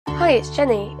Hi, it's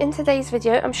Jenny. In today's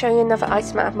video I'm showing you another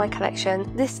item out of my collection.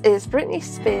 This is Britney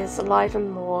Spears Alive and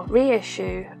More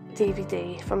reissue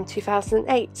DVD from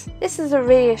 2008. This is a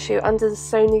reissue under the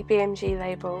Sony BMG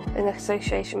label in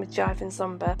association with Jive and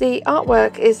Zomba. The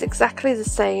artwork is exactly the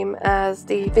same as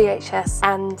the VHS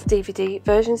and DVD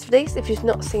versions of these. If you've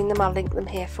not seen them, I'll link them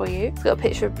here for you. It's got a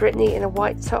picture of Britney in a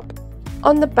white top.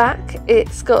 On the back,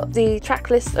 it's got the track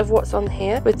list of what's on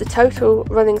here with the total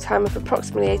running time of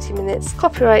approximately 80 minutes,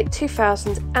 copyright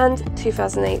 2000 and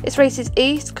 2008. It's rated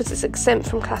E because it's exempt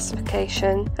from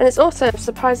classification, and it's also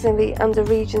surprisingly under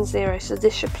region 0, so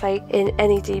this should play in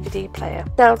any DVD player.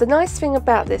 Now the nice thing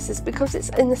about this is because it's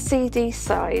in the CD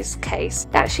size case,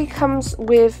 it actually comes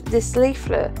with this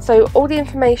leaflet, so all the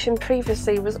information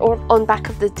previously was all on back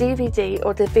of the DVD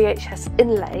or the VHS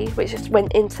inlay, which just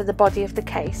went into the body of the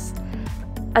case.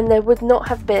 And there would not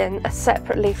have been a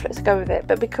separate leaflet to go with it,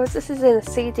 but because this is in a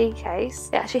CD case,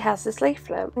 it actually has this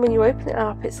leaflet. When you open it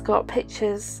up, it's got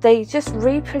pictures. They just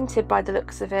reprinted, by the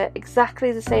looks of it,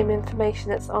 exactly the same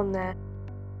information that's on there.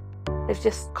 They've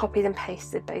just copied and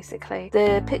pasted basically.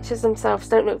 The pictures themselves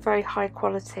don't look very high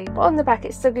quality, but on the back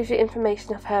it still gives you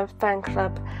information of her fan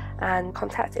club and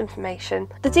contact information.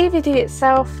 The DVD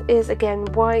itself is again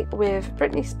white with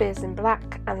Britney Spears in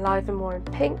black and Live and More in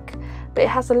pink, but it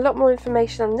has a lot more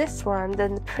information on this one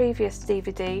than the previous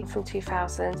DVD from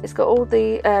 2000. It's got all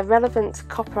the relevant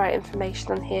copyright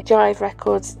information on here: Jive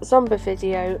Records, Zomba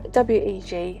Video,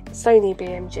 WEG, Sony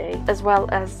BMG, as well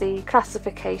as the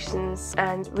classifications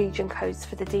and region codes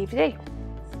for the DVD.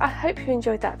 I hope you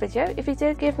enjoyed that video. If you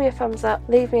did, give me a thumbs up,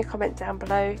 leave me a comment down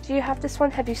below. Do you have this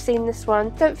one? Have you seen this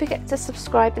one? Don't forget to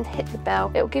subscribe and hit the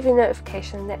bell. It will give you a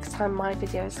notification next time my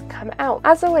videos come out.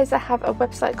 As always, I have a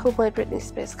website called my Britney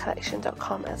Spears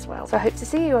Collection.com as well. So I hope to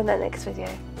see you on that next video.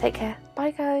 Take care.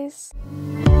 Bye guys.